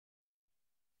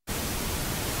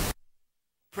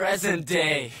Present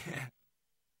day.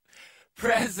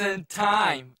 Present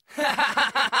time.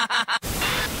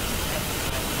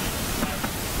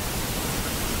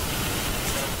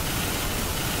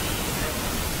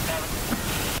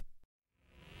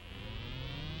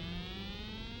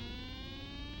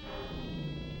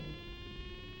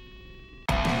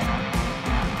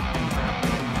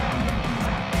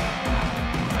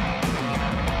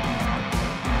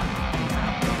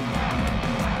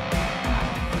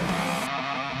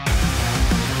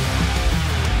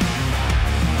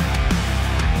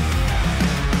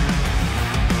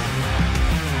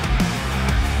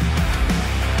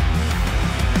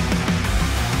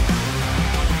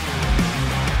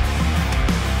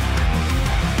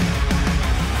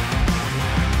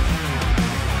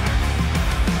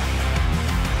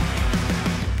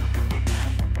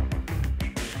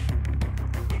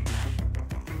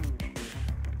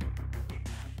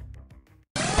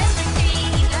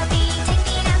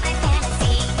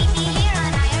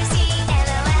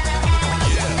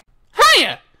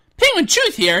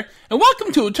 Truth here, and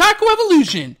welcome to Otaku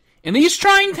Evolution. In these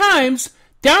trying times,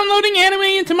 downloading anime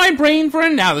into my brain for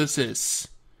analysis.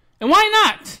 And why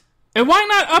not? And why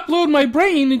not upload my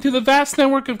brain into the vast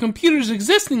network of computers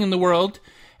existing in the world,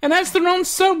 and as their own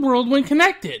subworld when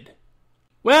connected?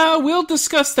 Well, we'll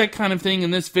discuss that kind of thing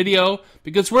in this video,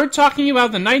 because we're talking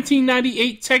about the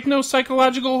 1998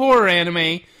 techno-psychological horror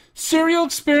anime, Serial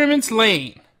Experiments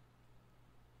Lain.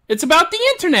 It's about the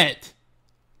internet!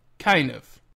 Kind of.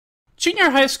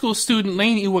 Junior high school student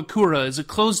Lain Iwakura is a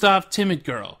closed-off, timid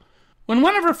girl. When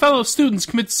one of her fellow students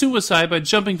commits suicide by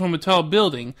jumping from a tall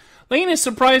building, Lain is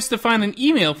surprised to find an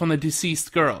email from the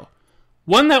deceased girl.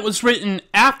 One that was written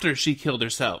after she killed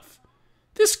herself.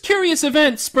 This curious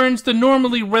event spurns the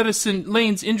normally reticent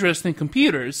Lain's interest in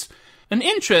computers, an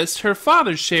interest her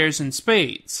father shares in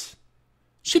spades.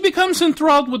 She becomes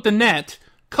enthralled with the net,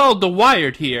 called the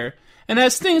Wired here, and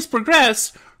as things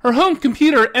progress, her home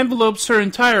computer envelopes her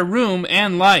entire room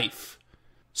and life.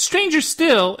 Stranger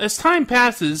still, as time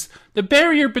passes, the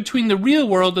barrier between the real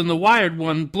world and the wired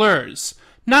one blurs,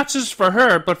 not just for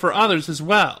her, but for others as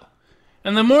well.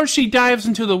 And the more she dives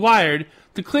into the wired,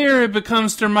 the clearer it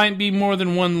becomes there might be more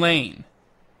than one Lain.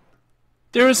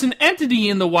 There is an entity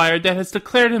in the wired that has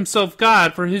declared himself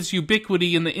God for his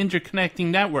ubiquity in the interconnecting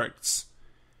networks.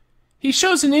 He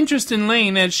shows an interest in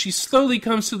Lain as she slowly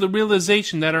comes to the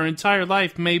realization that her entire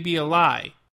life may be a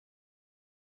lie.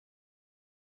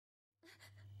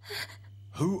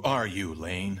 Who are you,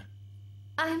 Lain?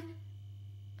 I'm...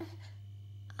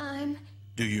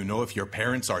 Do you know if your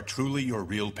parents are truly your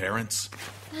real parents?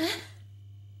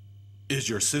 Is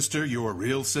your sister your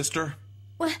real sister?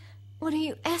 What are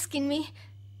you asking me?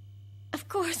 Of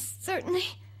course, certainly.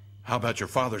 How about your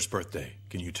father's birthday?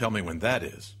 Can you tell me when that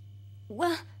is?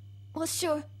 Well,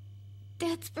 sure.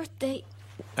 Dad's birthday.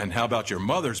 And how about your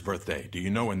mother's birthday? Do you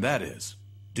know when that is?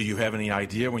 Do you have any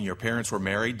idea when your parents were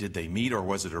married? Did they meet or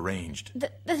was it arranged?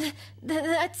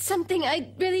 That's something I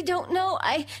really don't know.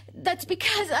 That's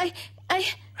because I...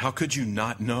 How could you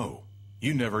not know?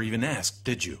 You never even asked,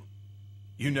 did you?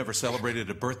 You never celebrated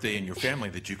a birthday in your family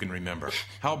that you can remember.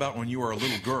 How about when you were a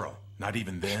little girl? Not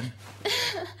even then?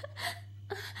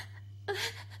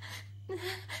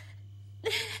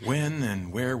 When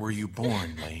and where were you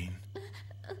born, Lain?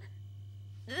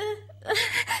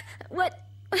 What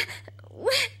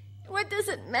does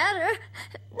it matter?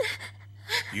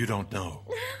 You don't know.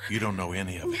 You don't know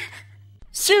any of it.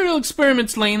 Serial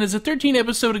Experiments Lain is a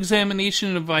 13-episode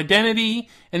examination of identity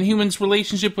and humans'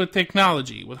 relationship with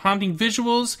technology, with haunting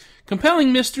visuals,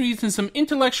 compelling mysteries, and some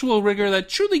intellectual rigor that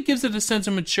truly gives it a sense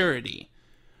of maturity.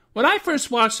 When I first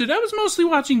watched it, I was mostly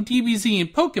watching DBZ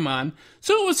and Pokemon,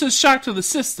 so it was a shock to the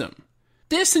system.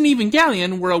 This and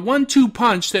Evangelion were a 1-2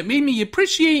 punch that made me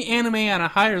appreciate anime on a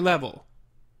higher level.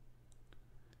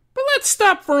 But let's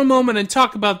stop for a moment and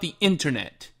talk about the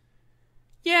internet.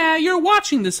 Yeah, you're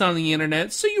watching this on the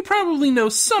internet, so you probably know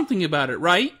something about it,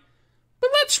 right?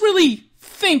 But let's really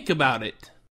think about it.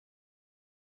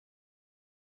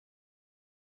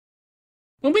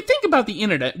 When we think about the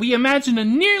internet, we imagine a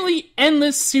nearly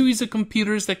endless series of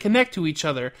computers that connect to each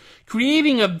other,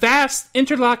 creating a vast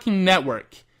interlocking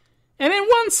network. And in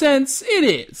one sense, it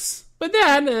is. But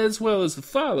that, as well as the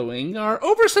following, are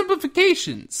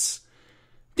oversimplifications.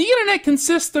 The internet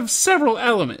consists of several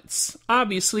elements.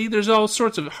 Obviously, there's all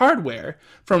sorts of hardware,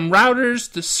 from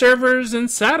routers to servers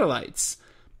and satellites.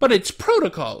 But it's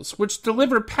protocols, which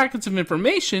deliver packets of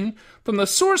information from the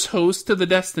source host to the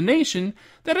destination,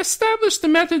 that establish the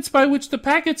methods by which the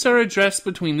packets are addressed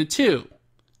between the two.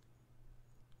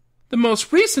 The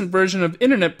most recent version of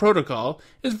Internet Protocol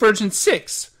is version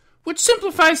 6, which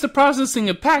simplifies the processing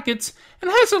of packets and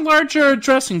has a larger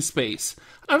addressing space,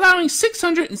 allowing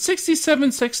 667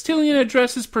 sextillion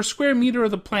addresses per square meter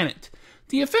of the planet.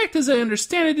 The effect, as I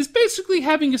understand it, is basically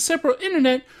having a separate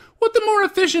internet with a more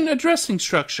efficient addressing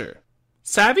structure.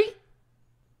 Savvy?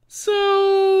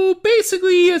 So,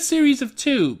 basically a series of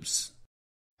tubes.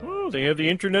 Oh, they have the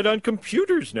internet on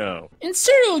computers now. In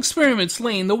Serial Experiments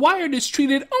Lain, the Wired is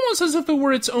treated almost as if it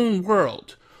were its own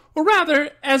world. Or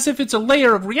rather, as if it's a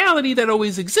layer of reality that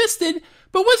always existed,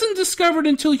 but wasn't discovered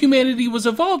until humanity was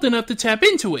evolved enough to tap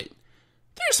into it.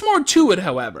 There's more to it,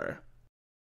 however.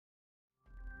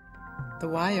 The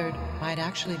Wired might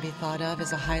actually be thought of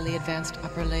as a highly advanced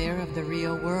upper layer of the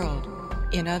real world.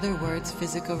 In other words,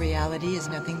 physical reality is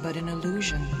nothing but an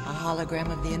illusion, a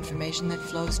hologram of the information that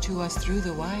flows to us through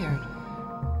the Wired.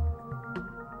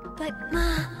 But,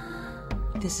 Ma...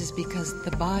 This is because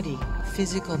the body,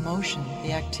 physical motion,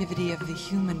 the activity of the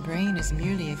human brain is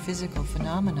merely a physical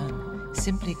phenomenon,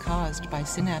 simply caused by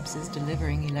synapses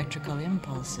delivering electrical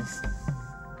impulses.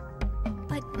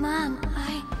 But, Mom,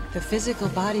 The physical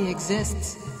body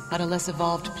exists at a less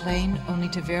evolved plane only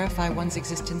to verify one's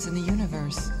existence in the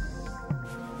universe.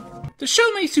 The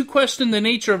show makes you question the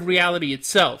nature of reality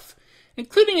itself,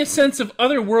 including a sense of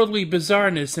otherworldly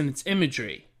bizarreness in its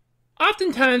imagery.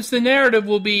 Oftentimes, the narrative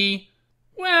will be,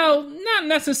 well, not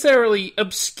necessarily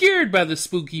obscured by the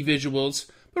spooky visuals,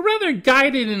 but rather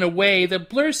guided in a way that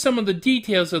blurs some of the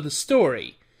details of the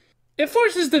story. It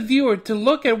forces the viewer to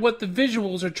look at what the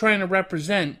visuals are trying to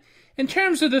represent in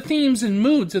terms of the themes and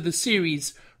moods of the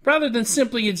series, rather than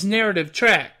simply its narrative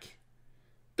track.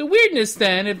 The weirdness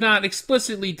then, if not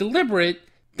explicitly deliberate,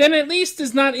 then at least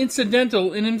is not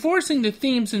incidental in enforcing the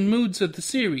themes and moods of the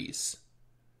series.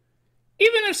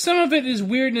 Even if some of it is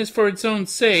weirdness for its own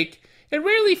sake, it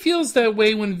rarely feels that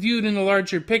way when viewed in a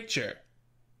larger picture.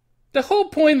 The whole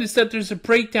point is that there's a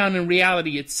breakdown in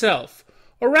reality itself,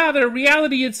 or rather,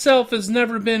 reality itself has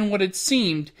never been what it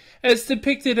seemed, as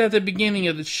depicted at the beginning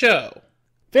of the show.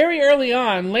 Very early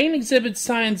on, Lain exhibits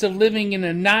signs of living in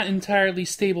a not entirely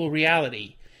stable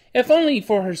reality, if only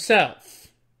for herself.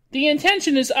 The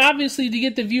intention is obviously to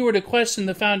get the viewer to question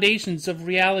the foundations of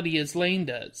reality as Lain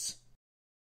does.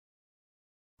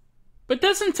 But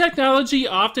doesn't technology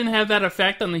often have that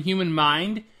effect on the human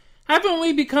mind? Haven't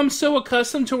we become so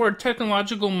accustomed to our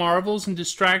technological marvels and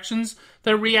distractions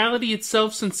that reality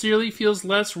itself sincerely feels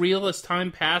less real as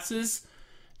time passes?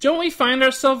 Don't we find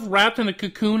ourselves wrapped in a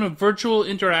cocoon of virtual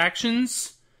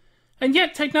interactions? And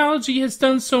yet technology has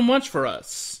done so much for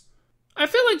us. I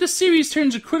feel like the series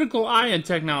turns a critical eye on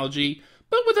technology,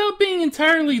 but without being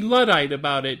entirely Luddite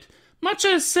about it, much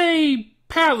as, say,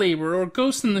 Patlabor or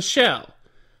Ghost in the Shell.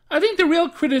 I think the real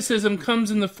criticism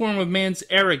comes in the form of man's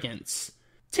arrogance.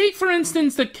 Take, for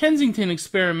instance, the Kensington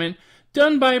experiment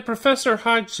done by Professor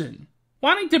Hodgson.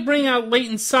 Wanting to bring out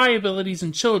latent psi abilities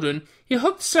in children, he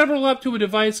hooked several up to a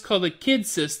device called a kid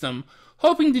system,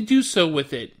 hoping to do so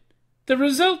with it. The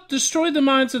result destroyed the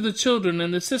minds of the children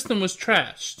and the system was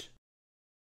trashed.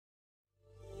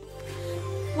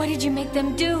 what did you make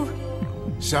them do?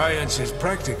 Science is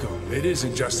practical. It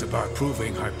isn't just about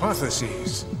proving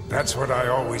hypotheses. That's what I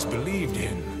always believed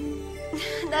in.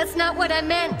 That's not what I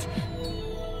meant.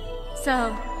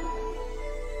 So,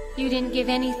 you didn't give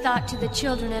any thought to the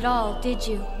children at all, did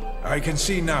you? I can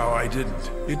see now I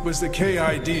didn't. It was the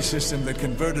KID system that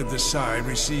converted the psi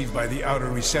received by the outer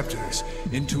receptors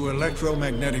into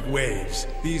electromagnetic waves.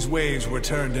 These waves were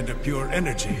turned into pure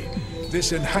energy.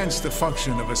 This enhanced the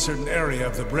function of a certain area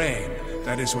of the brain.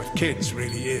 That is what kids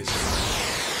really is.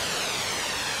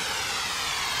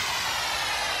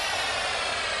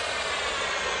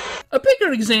 A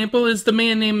bigger example is the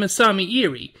man named Masami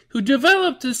Iri, who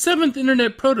developed the 7th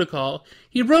Internet Protocol.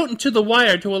 He wrote into the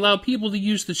wire to allow people to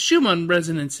use the Schumann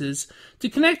resonances to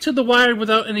connect to the wire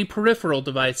without any peripheral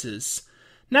devices.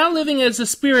 Now living as a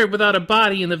spirit without a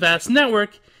body in the vast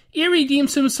network, Iri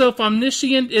deems himself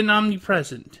omniscient and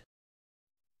omnipresent.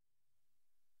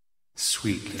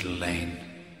 Sweet little Lain.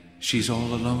 She's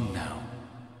all alone now.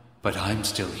 But I'm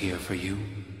still here for you.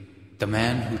 The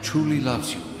man who truly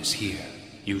loves you is here.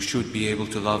 You should be able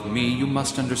to love me. You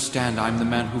must understand I'm the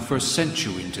man who first sent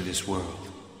you into this world.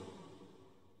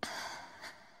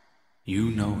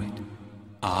 You know it.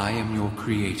 I am your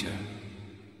creator.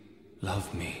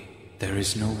 Love me. There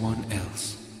is no one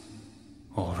else.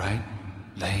 All right,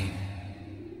 Lain?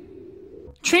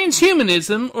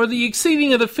 Transhumanism, or the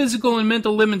exceeding of the physical and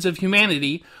mental limits of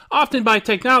humanity, often by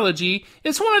technology,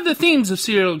 is one of the themes of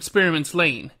Serial Experiments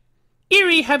Lain.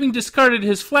 Eerie, having discarded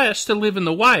his flesh to live in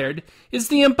the wired, is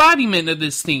the embodiment of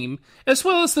this theme, as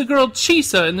well as the girl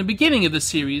Chisa in the beginning of the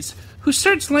series, who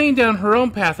starts laying down her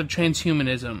own path of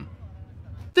transhumanism.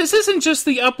 This isn't just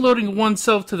the uploading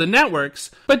oneself to the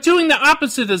networks, but doing the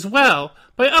opposite as well,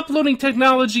 by uploading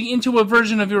technology into a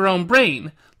version of your own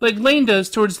brain, like Lain does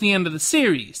towards the end of the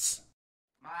series.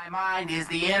 My mind is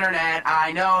the internet.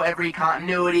 I know every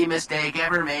continuity mistake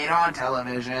ever made on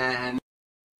television.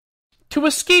 To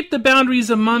escape the boundaries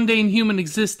of mundane human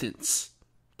existence,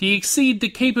 to exceed the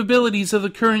capabilities of the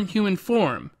current human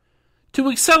form, to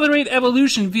accelerate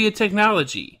evolution via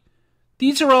technology.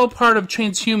 These are all part of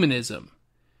transhumanism.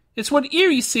 It's what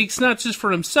Eerie seeks not just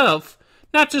for himself,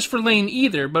 not just for Lain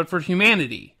either, but for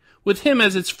humanity, with him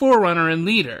as its forerunner and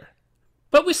leader.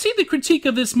 But we see the critique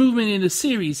of this movement in the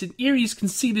series in Eerie's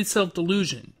conceited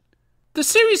self-delusion. The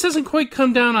series doesn't quite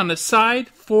come down on a side,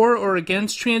 for or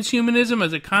against transhumanism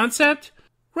as a concept,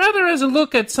 rather as a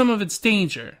look at some of its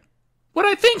danger. What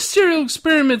I think Serial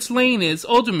Experiments Lain is,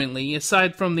 ultimately,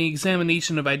 aside from the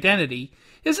examination of identity,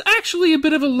 is actually a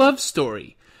bit of a love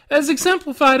story, as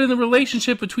exemplified in the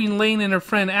relationship between Lain and her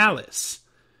friend Alice.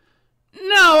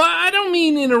 No, I don't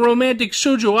mean in a romantic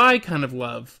shoujo-ai kind of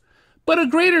love, but a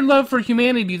greater love for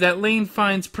humanity that Lain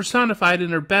finds personified in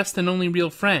her best and only real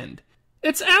friend.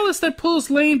 It's Alice that pulls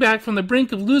Lain back from the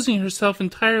brink of losing herself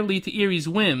entirely to Eerie's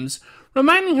whims,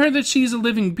 reminding her that she's a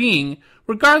living being,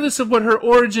 regardless of what her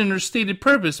origin or stated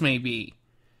purpose may be.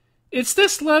 It's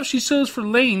this love she shows for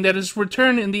Lain that is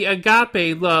returned in the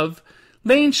agape love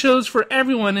Lain shows for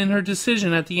everyone in her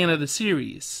decision at the end of the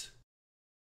series.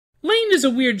 Lain is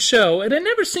a weird show, and it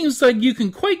never seems like you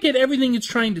can quite get everything it's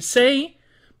trying to say,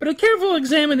 but a careful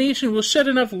examination will shed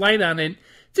enough light on it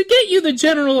to get you the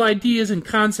general ideas and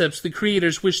concepts the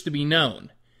creators wish to be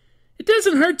known. It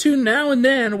doesn't hurt to, now and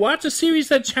then, watch a series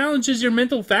that challenges your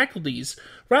mental faculties,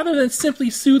 rather than simply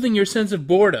soothing your sense of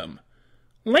boredom.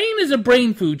 Lain is a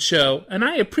brain food show, and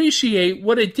I appreciate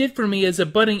what it did for me as a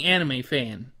budding anime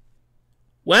fan.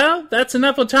 Well, that's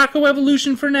enough Otaku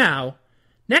Evolution for now.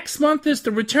 Next month is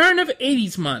the return of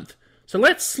 80s month, so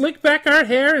let's slick back our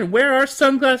hair and wear our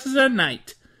sunglasses at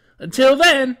night. Until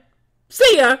then,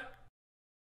 see ya!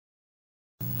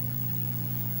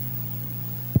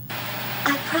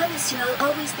 I promise you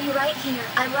I'll always be right here.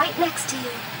 I'm right next to you.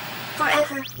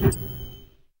 Forever.